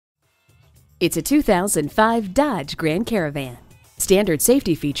It's a 2005 Dodge Grand Caravan. Standard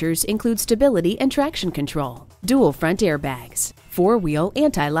safety features include stability and traction control, dual front airbags, four-wheel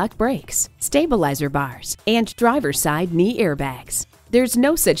anti-lock brakes, stabilizer bars, and driver's side knee airbags. There's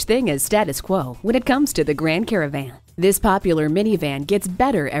no such thing as status quo when it comes to the Grand Caravan. This popular minivan gets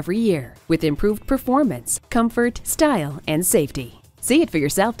better every year with improved performance, comfort, style, and safety. See it for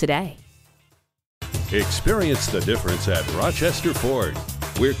yourself today. Experience the difference at Rochester Ford.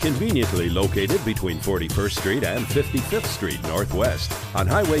 We're conveniently located between 41st Street and 55th Street Northwest on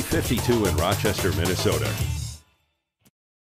Highway 52 in Rochester, Minnesota.